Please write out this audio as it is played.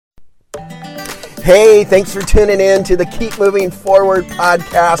Hey, thanks for tuning in to the Keep Moving Forward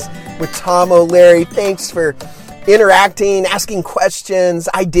podcast with Tom O'Leary. Thanks for interacting, asking questions,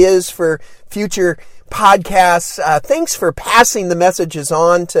 ideas for future podcasts. Thanks for passing the messages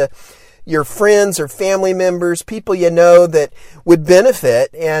on to your friends or family members, people you know that would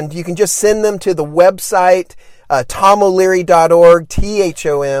benefit. And you can just send them to the website, tomoleary.org,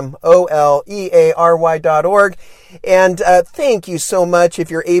 TOMOLEARY.org. And thank you so much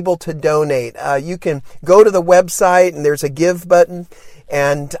if you're able to donate. You can go to the website and there's a give button,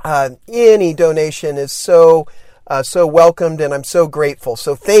 and any donation is so welcomed, and I'm so grateful.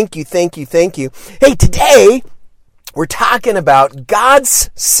 So thank you. Hey, today we're talking about God's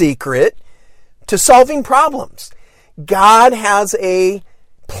secret to solving problems. God has a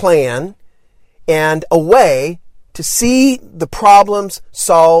plan and a way to see the problems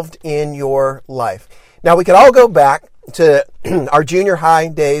solved in your life. Now, we could all go back to our junior high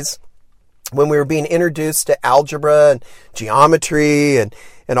days when we were being introduced to algebra and geometry and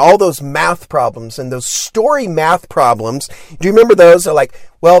all those math problems and those story math problems. Do you remember those? They're like,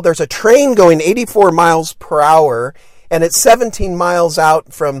 well, there's a train going 84 miles per hour and it's 17 miles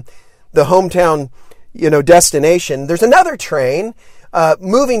out from the hometown, destination. There's another train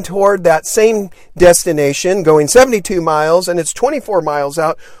moving toward that same destination, going 72 miles, and it's 24 miles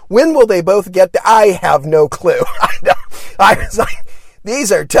out. When will they both get there? I have no clue. I was like,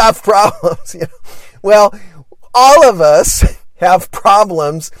 these are tough problems. Well, all of us have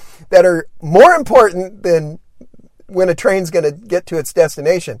problems that are more important than when a train's going to get to its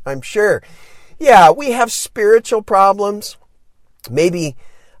destination, I'm sure. Yeah, we have spiritual problems, maybe,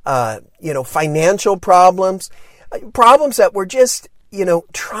 financial problems that we're just,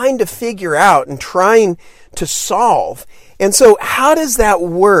 trying to figure out and trying to solve. And so how does that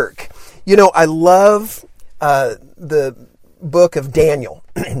work? I love the book of Daniel.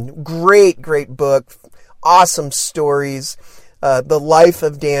 Great book. Awesome stories. The life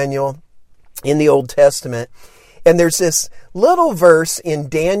of Daniel in the Old Testament. And there's this little verse in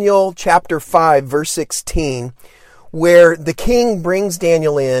Daniel chapter 5, verse 16, where the king brings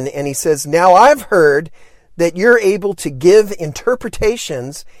Daniel in and he says, "Now I've heard that you're able to give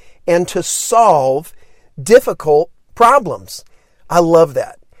interpretations and to solve difficult problems." I love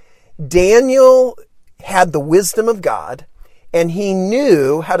that. Daniel had the wisdom of God, and he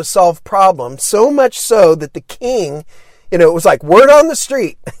knew how to solve problems, so much so that the king, it was like word on the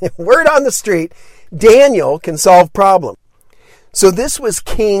street, Daniel can solve problems. So this was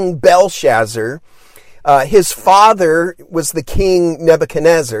King Belshazzar. His father was the king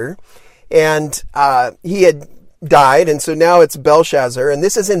Nebuchadnezzar, and he had died, and so now it's Belshazzar, and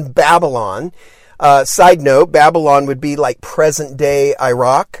this is in Babylon. Side note, Babylon would be like present-day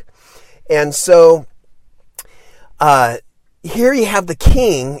Iraq. And so here you have the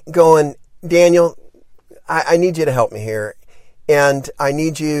king going, "Daniel, I need you to help me here, and I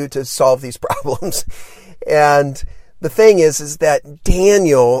need you to solve these problems." And the thing is that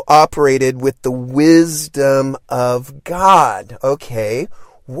Daniel operated with the wisdom of God. Okay,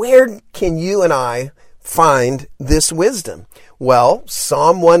 where can you and I find this wisdom? Well,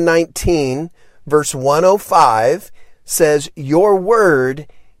 Psalm 119, verse 105 says, "Your word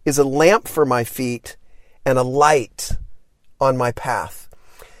is a lamp for my feet and a light on my path."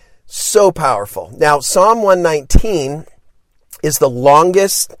 So powerful. Now, Psalm 119 is the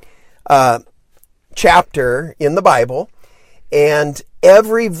longest chapter in the Bible, and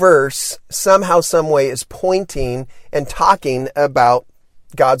every verse somehow, some way is pointing and talking about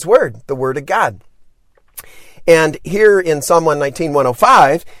God's word, the word of God. And here in Psalm 119,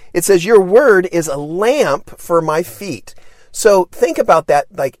 105, it says, "Your word is a lamp for my feet." So think about that,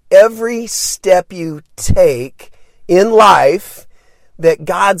 like every step you take in life, that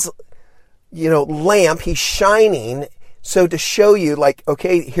God's, lamp, he's shining, so to show you like,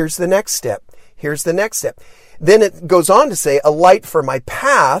 okay, here's the next step. Here's the next step. Then it goes on to say, "A light for my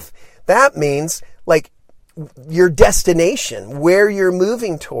path." That means like your destination, where you're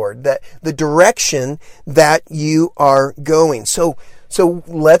moving toward, that the direction that you are going. So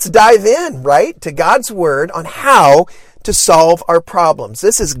let's dive in, right, to God's word on how to solve our problems.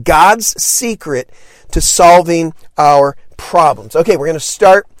 This is God's secret to solving our problems. Okay, we're going to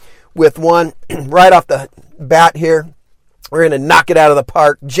start with one right off the bat here. We're going to knock it out of the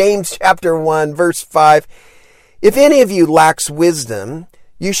park. James chapter 1, verse 5. "If any of you lacks wisdom,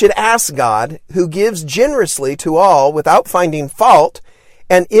 you should ask God, who gives generously to all without finding fault,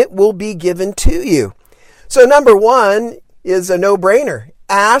 and it will be given to you." So number one is a no-brainer.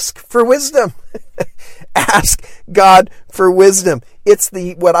 Ask for wisdom. Ask God for wisdom. It's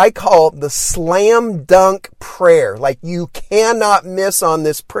what I call the slam dunk prayer. Like, you cannot miss on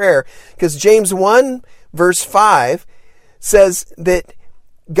this prayer, because James 1 verse 5 says that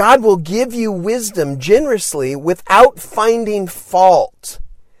God will give you wisdom generously without finding fault.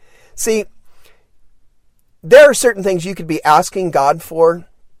 See, there are certain things you could be asking God for,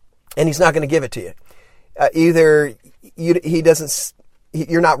 and He's not going to give it to you. Either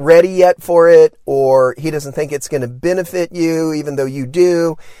you're not ready yet for it, or He doesn't think it's going to benefit you, even though you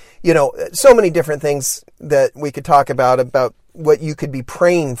do. So many different things that we could talk about what you could be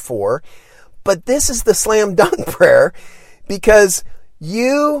praying for. But this is the slam dunk prayer, because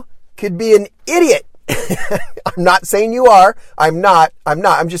you could be an idiot. I'm not saying you are. I'm not.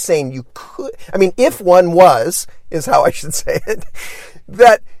 I'm just saying you could. If one was, is how I should say it,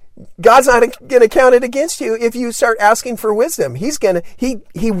 that God's not going to count it against you if you start asking for wisdom.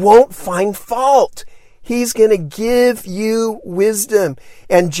 He won't find fault. He's going to give you wisdom,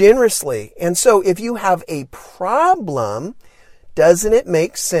 and generously. And so if you have a problem, doesn't it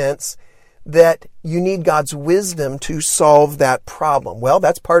make sense that you need God's wisdom to solve that problem? Well,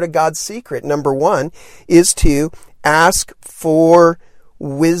 that's part of God's secret. Number one is to ask for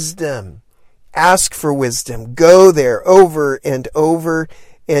wisdom. Ask for wisdom. Go there over and over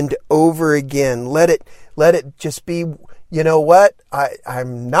and over again. Let it just be, you know what?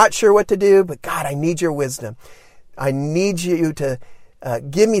 I'm not sure what to do, but God, I need your wisdom. I need you to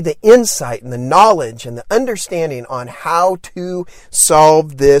give me the insight and the knowledge and the understanding on how to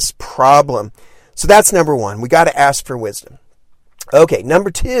solve this problem. So that's number one. We got to ask for wisdom. Okay,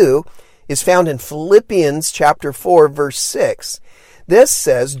 number two is found in Philippians chapter 4, verse 6. This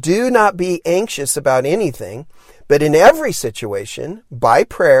says, "Do not be anxious about anything, but in every situation, by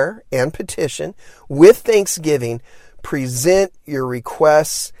prayer and petition, with thanksgiving, present your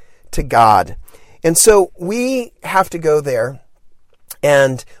requests to God." And so we have to go there,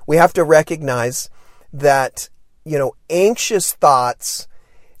 and we have to recognize that, anxious thoughts,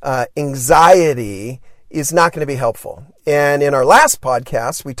 anxiety is not going to be helpful. And in our last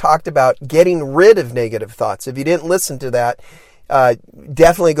podcast, we talked about getting rid of negative thoughts. If you didn't listen to that,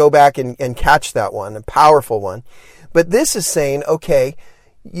 definitely go back and catch that one, a powerful one. But this is saying, okay,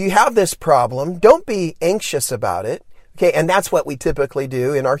 you have this problem. Don't be anxious about it. Okay, and that's what we typically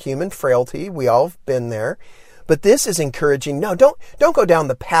do in our human frailty. We all have been there. But this is encouraging. No, don't go down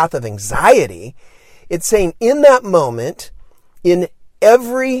the path of anxiety. It's saying in that moment, in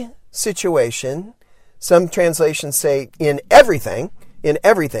every situation, some translations say in everything,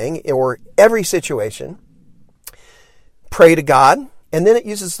 or every situation, pray to God. And then it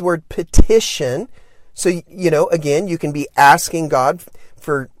uses the word petition. So, again, you can be asking God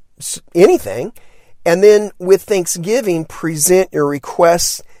for anything. And then with thanksgiving, present your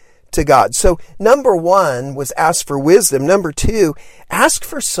requests to God. So number one was ask for wisdom. Number two, ask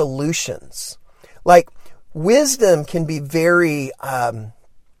for solutions. Like, wisdom can be very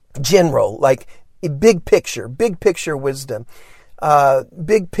general, like a big picture wisdom,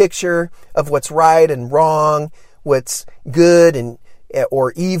 big picture of what's right and wrong, what's good and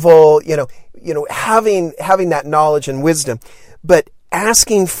or evil. Having that knowledge and wisdom, but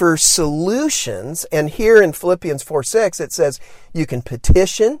asking for solutions. And here in Philippians 4:6, it says you can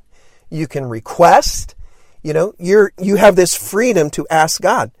petition. You can request, you have this freedom to ask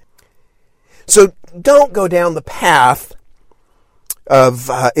God. So don't go down the path of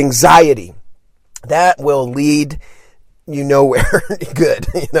anxiety. That will lead you nowhere good,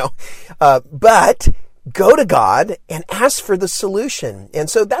 but go to God and ask for the solution. And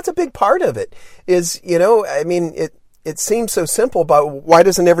so that's a big part of it is, it seems so simple, but why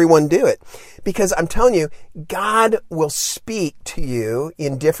doesn't everyone do it? Because I'm telling you, God will speak to you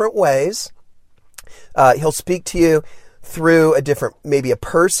in different ways. He'll speak to you through maybe a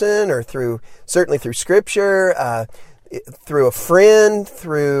person, or certainly through Scripture, through a friend,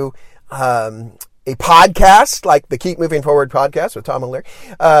 through a podcast like the Keep Moving Forward podcast with Tom and Larry,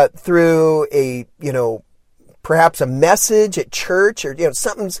 through perhaps a message at church, or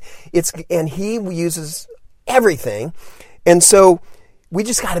and He uses everything. And so we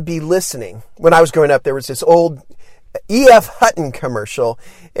just got to be listening. When I was growing up, there was this old E.F. Hutton commercial,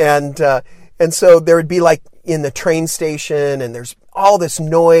 and so there would be like in the train station, and there's all this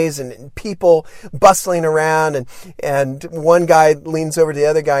noise and people bustling around, and one guy leans over to the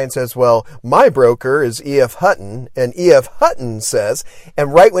other guy and says, "Well, my broker is E.F. Hutton," and E.F. Hutton says,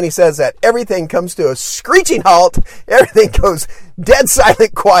 and right when he says that, everything comes to a screeching halt, everything goes dead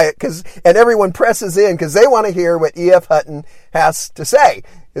silent quiet, and everyone presses in because they want to hear what E.F. Hutton has to say,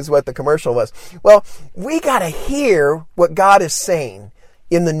 is what the commercial was. Well, we got to hear what God is saying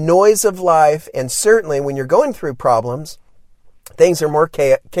in the noise of life, and certainly when you're going through problems, Things are more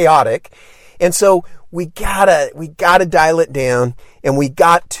chaotic. And so we gotta dial it down, and we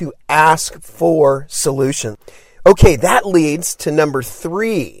got to ask for solutions. Okay, that leads to number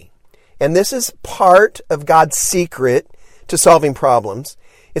 3. And this is part of God's secret to solving problems.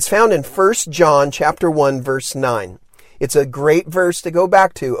 It's found in 1 John chapter 1, verse 9. It's a great verse to go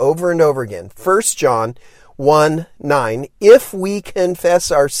back to over and over again. 1 John 1:9. If we confess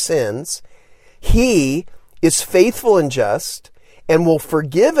our sins, He is faithful and just and will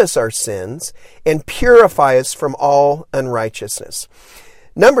forgive us our sins and purify us from all unrighteousness.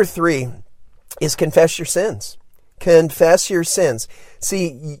 Number 3 is confess your sins. Confess your sins.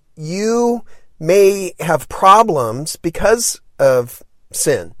 See, you may have problems because of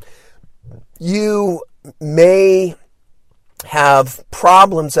sin. You may have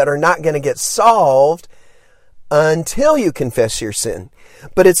problems that are not going to get solved until you confess your sin.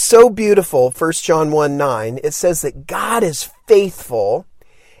 But it's so beautiful, 1 John 1:9, it says that God is faithful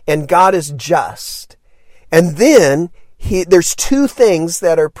and God is just. And then there's 2 things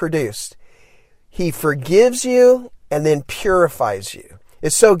that are produced. He forgives you and then purifies you.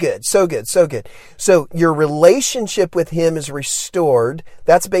 It's so good, so good, so good. So your relationship with Him is restored.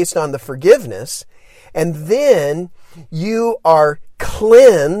 That's based on the forgiveness. And then you are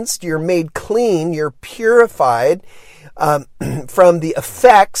cleansed, you're made clean, you're purified from the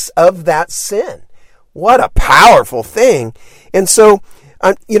effects of that sin. What a powerful thing. And so,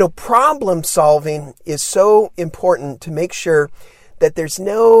 problem solving is so important to make sure that there's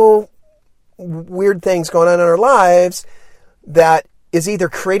no weird things going on in our lives that is either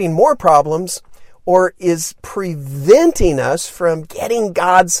creating more problems or is preventing us from getting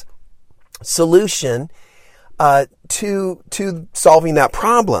God's solution to solving that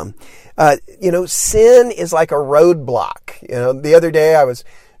problem. Sin is like a roadblock. The other day I was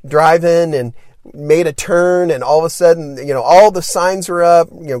driving and made a turn, and all of a sudden, all the signs were up,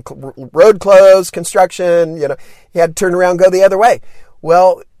 road closed, construction, you had to turn around and go the other way.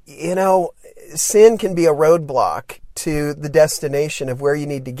 Well, sin can be a roadblock to the destination of where you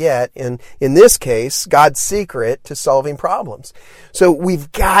need to get, and in this case, God's secret to solving problems. So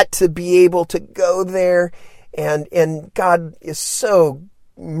we've got to be able to go there, and God is so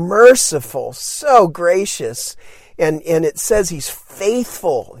merciful, so gracious, and it says He's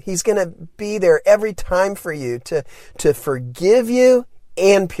faithful. He's going to be there every time for you to forgive you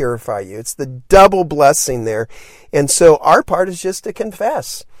and purify you. It's the double blessing there. And so our part is just to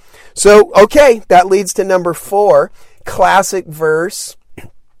confess. So, okay, that leads to number 4, classic verse.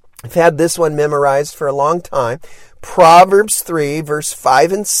 I've had this one memorized for a long time. Proverbs 3, verse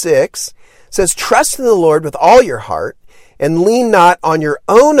 5 and 6 says, "Trust in the Lord with all your heart and lean not on your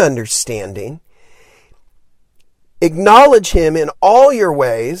own understanding. Acknowledge Him in all your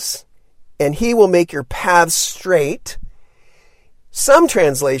ways, and He will make your paths straight." Some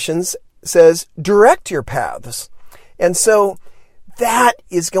translations says, direct your paths. And so that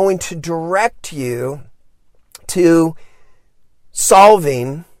is going to direct you to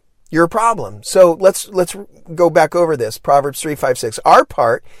solving your problem. So let's go back over this. Proverbs 3, 5, 6. Our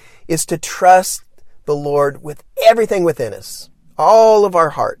part is to trust the Lord with everything within us, all of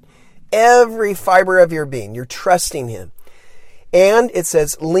our heart, every fiber of your being. You're trusting Him. And it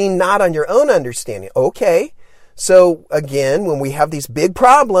says, lean not on your own understanding. Okay. So again, when we have these big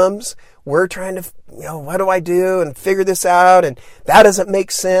problems, we're trying to, what do I do and figure this out, and that doesn't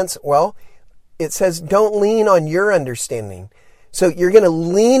make sense. Well, it says don't lean on your understanding. So you're going to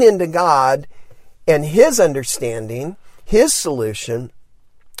lean into God and His understanding, His solution,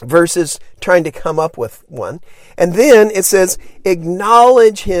 versus trying to come up with one. And then it says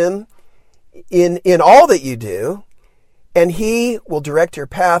acknowledge Him in all that you do, and He will direct your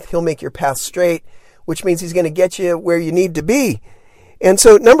path. He'll make your path straight, which means He's going to get you where you need to be. And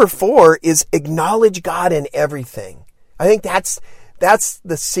so number 4 is acknowledge God in everything. I think that's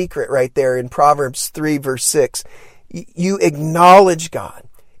the secret right there in Proverbs 3, verse 6. You acknowledge God,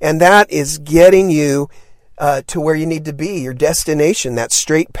 and that is getting you to where you need to be, your destination, that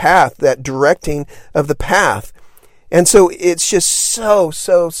straight path, that directing of the path. And so it's just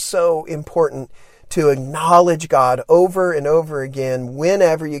so important to acknowledge God over and over again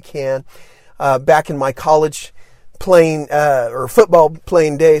whenever you can. Back in my college playing or football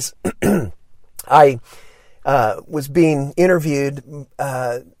playing days, I was being interviewed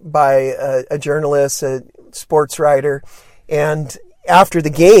by a journalist, a sports writer, and after the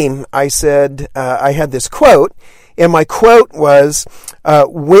game, I said, I had this quote, and my quote was,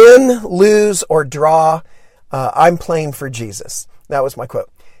 win, lose, or draw, I'm playing for Jesus. That was my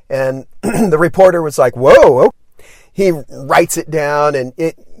quote. And the reporter was like, whoa. He writes it down, and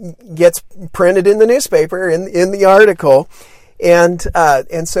it gets printed in the newspaper, in the article. And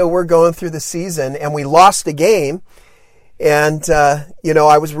so we're going through the season, and we lost a game. And,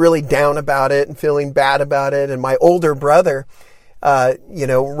 I was really down about it and feeling bad about it. And my older brother,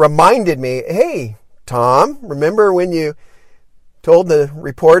 reminded me, hey, Tom, remember when you told the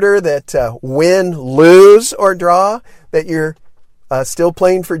reporter that win, lose, or draw, that you're still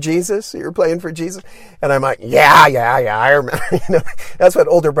playing for Jesus? You're playing for Jesus? And I'm like, yeah, I remember. That's what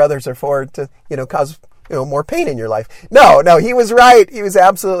older brothers are for, to, cause, more pain in your life. No, he was right. He was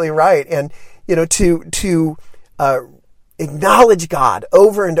absolutely right. And, to acknowledge God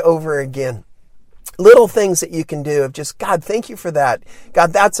over and over again. Little things that you can do of just, God, thank you for that.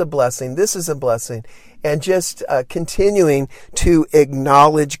 God, that's a blessing. This is a blessing. And just continuing to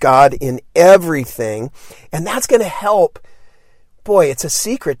acknowledge God in everything. And that's going to help. Boy, it's a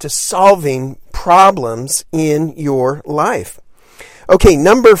secret to solving problems in your life. Okay,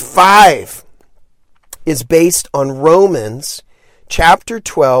 number 5 is based on Romans chapter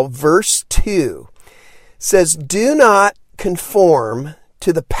 12, verse 2. It says, do not conform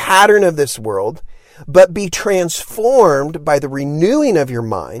to the pattern of this world, but be transformed by the renewing of your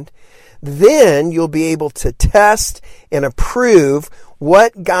mind. Then you'll be able to test and approve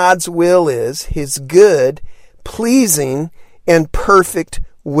what God's will is, his good, pleasing, and perfect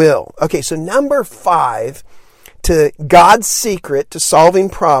will. Okay, so number 5, to God's secret to solving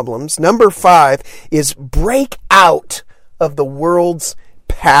problems, number 5 is break out of the world's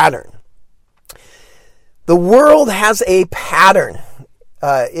pattern. The world has a pattern.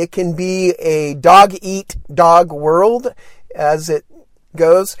 It can be a dog-eat-dog world, as it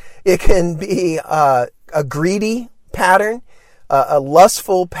goes. It can be a greedy pattern, a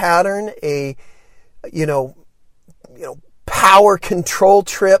lustful pattern, a power control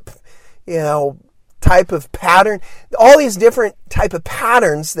trip, type of pattern. All these different type of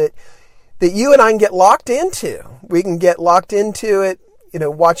patterns that you and I can get locked into. We can get locked into it,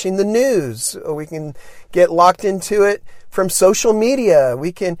 watching the news. We can get locked into it from social media.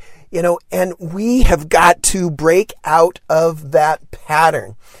 We can, and we have got to break out of that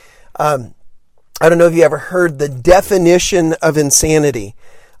pattern. I don't know if you ever heard the definition of insanity.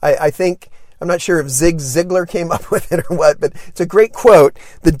 I'm not sure if Zig Ziglar came up with it or what, but it's a great quote.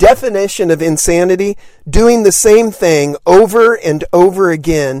 The definition of insanity: doing the same thing over and over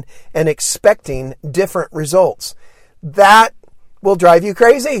again and expecting different results. That will drive you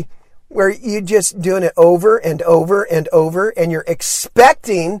crazy, where you're just doing it over and over and over, and you're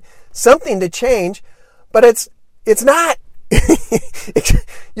expecting something to change, but it's not.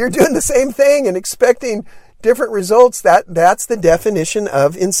 You're doing the same thing and expecting different results. That's the definition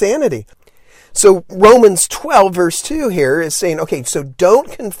of insanity. So Romans 12 verse 2 here is saying, okay, so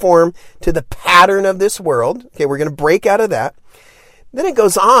don't conform to the pattern of this world. Okay, we're going to break out of that. Then it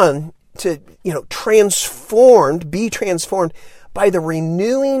goes on to, be transformed by the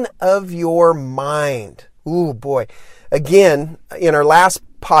renewing of your mind. Ooh, boy. Again, in our last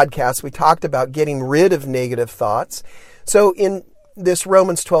podcast, we talked about getting rid of negative thoughts. So in this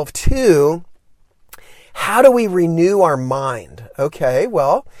Romans 12:2, how do we renew our mind? Okay,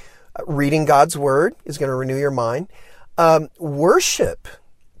 well, reading God's Word is going to renew your mind. Worship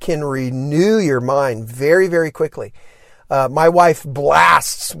can renew your mind very, very quickly. My wife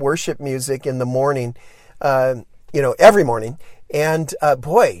blasts worship music in the morning, every morning. And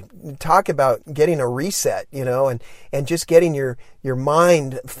boy, talk about getting a reset, and just getting your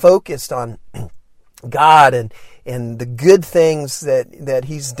mind focused on God and the good things that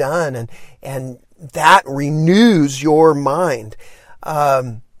He's done, and that renews your mind.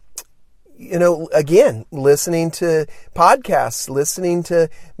 Again, listening to podcasts, listening to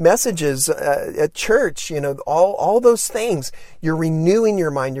messages at church, all those things, you're renewing your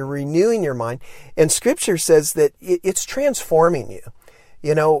mind, And Scripture says that it's transforming you.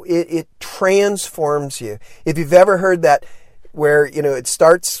 It transforms you. If you've ever heard that, where, it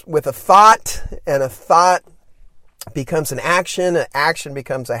starts with a thought, and a thought becomes an action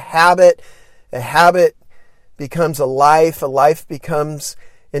becomes a habit becomes a life becomes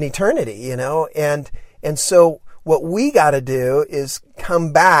an eternity, and so what we got to do is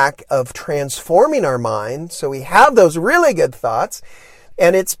come back of transforming our mind so we have those really good thoughts,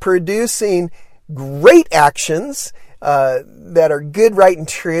 and it's producing great actions that are good, right, and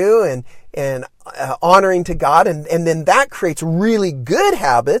true, and honoring to God, and then that creates really good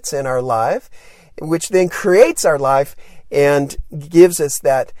habits in our life, which then creates our life and gives us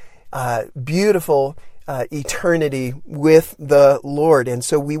that beautiful eternity with the Lord. And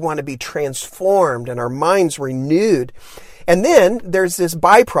so we want to be transformed and our minds renewed. And then there's this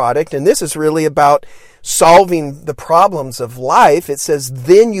byproduct, and this is really about solving the problems of life. It says,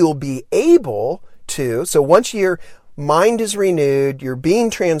 then you'll be able to. So once your mind is renewed, you're being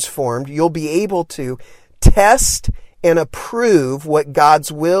transformed, you'll be able to test and approve what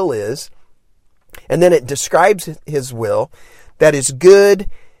God's will is. And then it describes his will, that is good,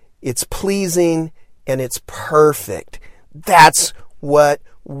 it's pleasing, and it's perfect. That's what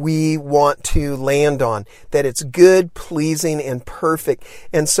we want to land on, that it's good, pleasing, and perfect.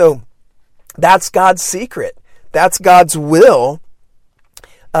 And so that's God's secret. That's God's will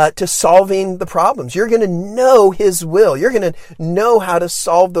to solving the problems. You're going to know his will. You're going to know how to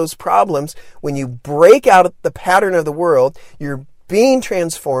solve those problems when you break out the pattern of the world. You're being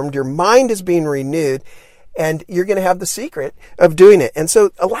transformed. Your mind is being renewed. And you're going to have the secret of doing it. And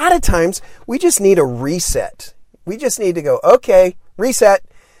so a lot of times we just need a reset. We just need to go, okay, reset.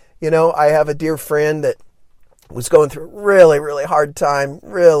 I have a dear friend that was going through a really, really hard time,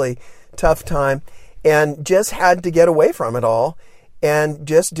 really tough time, and just had to get away from it all and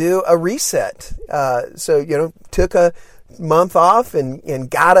just do a reset. So took a month off and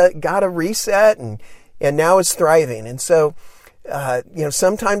got a reset and now is thriving. And so,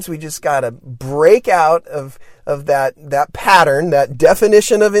 sometimes we just got to break out of that pattern, that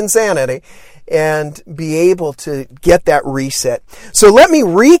definition of insanity, and be able to get that reset. So let me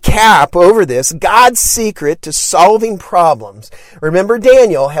recap over this, God's secret to solving problems. Remember,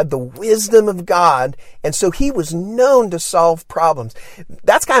 Daniel had the wisdom of God, and so he was known to solve problems.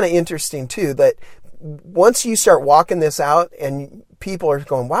 That's kind of interesting too, that once you start walking this out and people are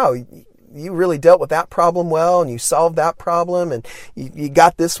going, wow, you really dealt with that problem well, and you solved that problem, and you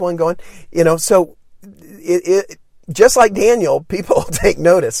got this one going. So it just like Daniel, people take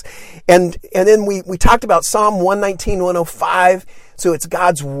notice. And then we talked about Psalm 119, 105. So it's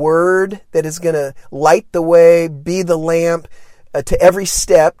God's word that is going to light the way, be the lamp to every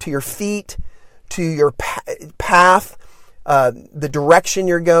step, to your feet, to your path, the direction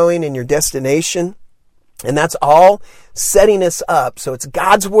you're going and your destination. And that's all setting us up. So it's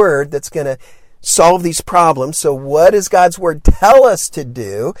God's word that's going to solve these problems. So what does God's word tell us to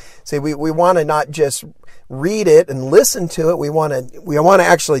do? See, we want to not just read it and listen to it. We want to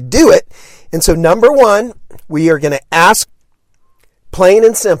actually do it. And so number one, we are going to ask, plain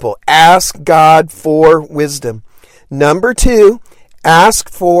and simple, ask God for wisdom. Number two, ask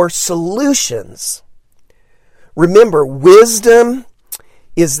for solutions. Remember, wisdom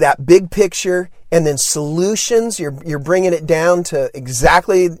is that big picture, and then solutions, you're bringing it down to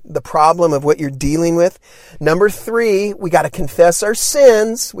exactly the problem of what you're dealing with. Number three, we got to confess our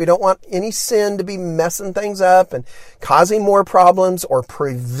sins. We don't want any sin to be messing things up and causing more problems or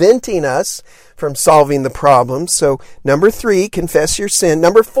preventing us from solving the problems. So number three, confess your sin.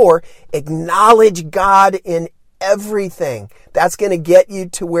 Number four, acknowledge God in everything. That's going to get you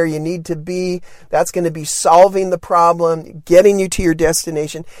to where you need to be. That's going to be solving the problem, getting you to your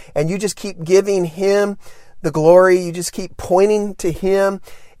destination. And you just keep giving him the glory. You just keep pointing to him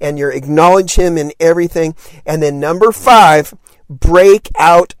and you acknowledge him in everything. And then number five, break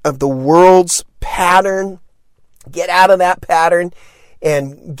out of the world's pattern. Get out of that pattern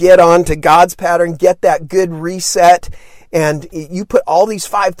and get on to God's pattern. Get that good reset. And you put all these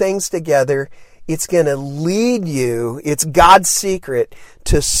five things together, it's going to lead you, it's God's secret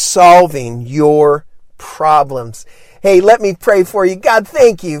to solving your problems. Hey, let me pray for you. God,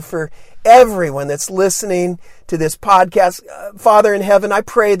 thank you for everyone that's listening to this podcast. Father in heaven, I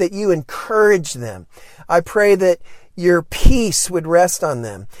pray that you encourage them. I pray that your peace would rest on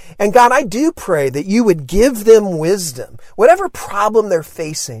them. And God, I do pray that you would give them wisdom. Whatever problem they're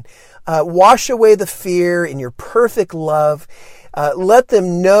facing, wash away the fear in your perfect love. Let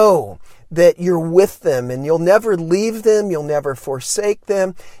them know that you're with them and you'll never leave them. You'll never forsake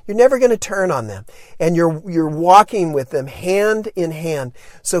them. You're never going to turn on them. And you're walking with them hand in hand.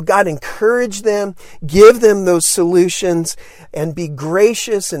 So God, encourage them, give them those solutions, and be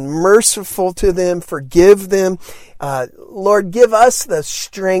gracious and merciful to them. Forgive them. Lord, give us the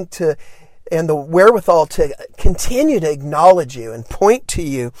strength and the wherewithal to continue to acknowledge you and point to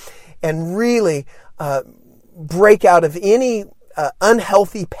you and really break out of any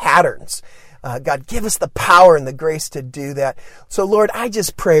unhealthy patterns. God, give us the power and the grace to do that. So Lord, I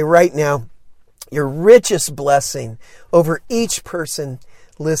just pray right now your richest blessing over each person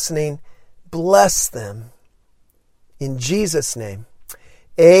listening. Bless them. In Jesus' name,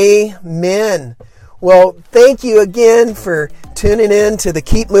 amen. Well, thank you again for tuning in to the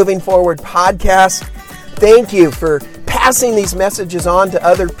Keep Moving Forward podcast. Thank you for passing these messages on to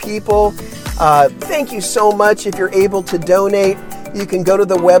other people. Thank you so much. If you're able to donate, you can go to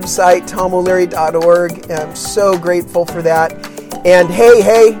the website, tomoleary.org. I'm so grateful for that. And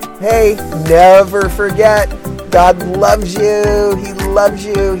hey, never forget, God loves you. He loves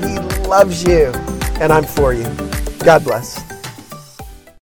you. He loves you. And I'm for you. God bless.